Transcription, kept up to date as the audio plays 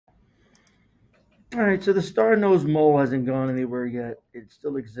All right, so the star-nosed mole hasn't gone anywhere yet. It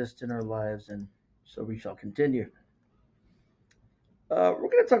still exists in our lives, and so we shall continue. We're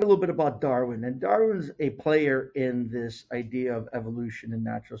going to talk a little bit about Darwin, and Darwin's a player in this idea of evolution and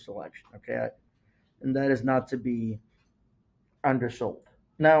natural selection. Okay, and that is not to be undersold.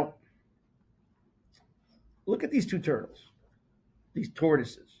 Now, look at these two turtles, these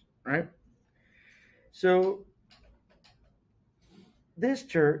tortoises, right? So this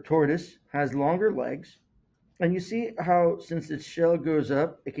tortoise has longer legs, and you see how since its shell goes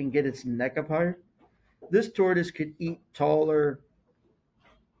up, it can get its neck up higher. This tortoise could eat taller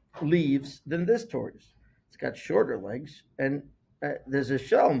leaves than this tortoise. It's got shorter legs, and there's a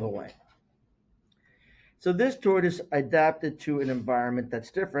shell in the way. So this tortoise adapted to an environment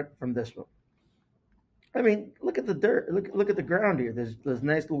that's different from this one. I mean, look at the dirt. Look at the ground here. There's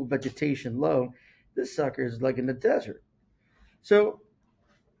nice little vegetation low. This sucker is like in the desert. So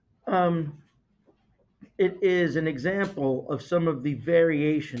um, it is an example of some of the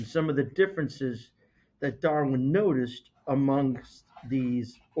variations, some of the differences that Darwin noticed amongst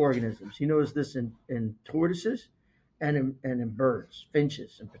these organisms. He noticed this in tortoises and in birds,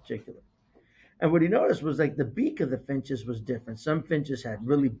 finches in particular. And what he noticed was like the beak of the finches was different. Some finches had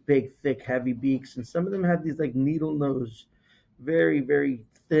really big, thick, heavy beaks, and some of them had these like needle nose, very, very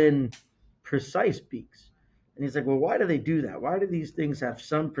thin, precise beaks. And he's like, well, why do they do that? Why do these things have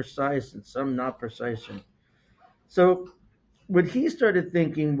some precise and some not precise? And so what he started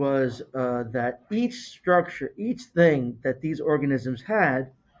thinking was that each structure, each thing that these organisms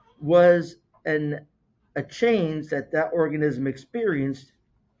had was an a change that that organism experienced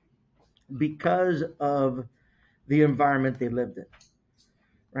because of the environment they lived in,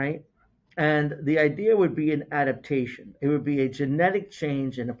 right? And the idea would be an adaptation. It would be a genetic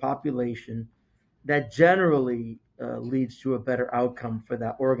change in a population that generally leads to a better outcome for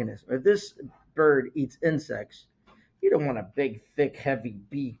that organism. If this bird eats insects, you don't want a big, thick, heavy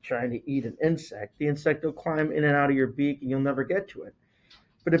beak trying to eat an insect. The insect will climb in and out of your beak and you'll never get to it.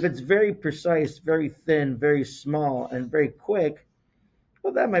 But if it's very precise, very thin, very small, and very quick,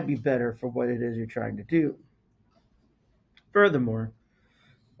 well, that might be better for what it is you're trying to do. Furthermore,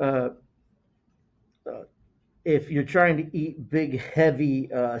 uh, uh, if you're trying to eat big, heavy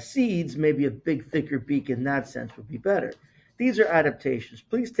seeds, maybe a big, thicker beak in that sense would be better. These are adaptations.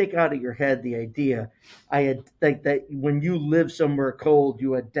 Please take out of your head the idea I had like that when you live somewhere cold,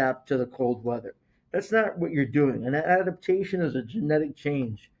 you adapt to the cold weather. That's not what you're doing. An adaptation is a genetic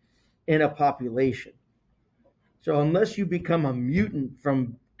change in a population. So unless you become a mutant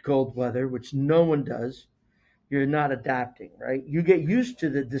from cold weather, which no one does, you're not adapting, right? You get used to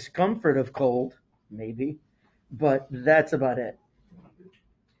the discomfort of cold, maybe, but that's about it.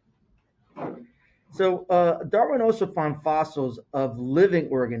 So Darwin also found fossils of living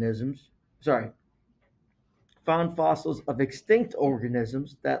organisms. Sorry, found fossils of extinct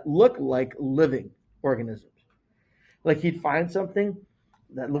organisms that look like living organisms. Like he'd find something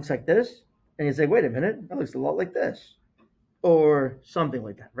that looks like this, and he'd say, "Wait a minute, that looks a lot like this," or something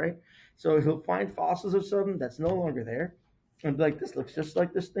like that, right? So he'll find fossils of something that's no longer there, and be like, "This looks just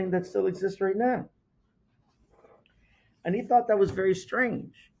like this thing that still exists right now." And he thought that was very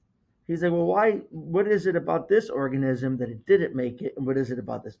strange. He's like, well, why? What is it about this organism that it didn't make it, and what is it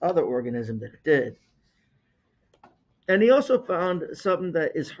about this other organism that it did? And he also found something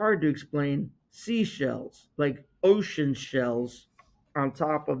that is hard to explain: seashells, like ocean shells, on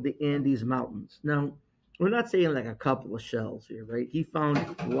top of the Andes Mountains. Now, we're not saying like a couple of shells here, right? He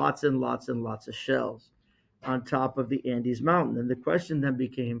found lots and lots and lots of shells on top of the Andes Mountain, and the question then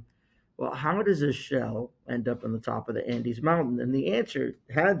became, well, how does a shell end up on the top of the Andes Mountain? And the answer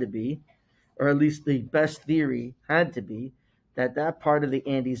had to be, or at least the best theory had to be, that that part of the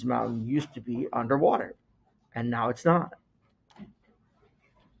Andes Mountain used to be underwater, and now it's not.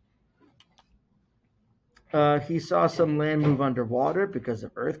 He saw some land move underwater because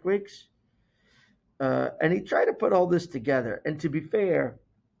of earthquakes, and he tried to put all this together. And to be fair,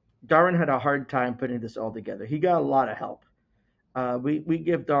 Darwin had a hard time putting this all together. He got a lot of help. We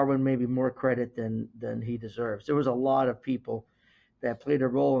give Darwin maybe more credit than he deserves. There was a lot of people that played a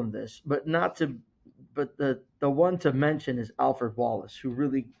role in this, but not to but the one to mention is Alfred Wallace, who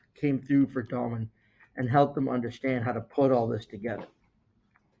really came through for Darwin and helped him understand how to put all this together.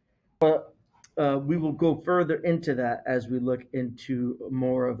 But we will go further into that as we look into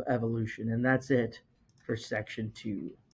more of evolution, and that's it for section two.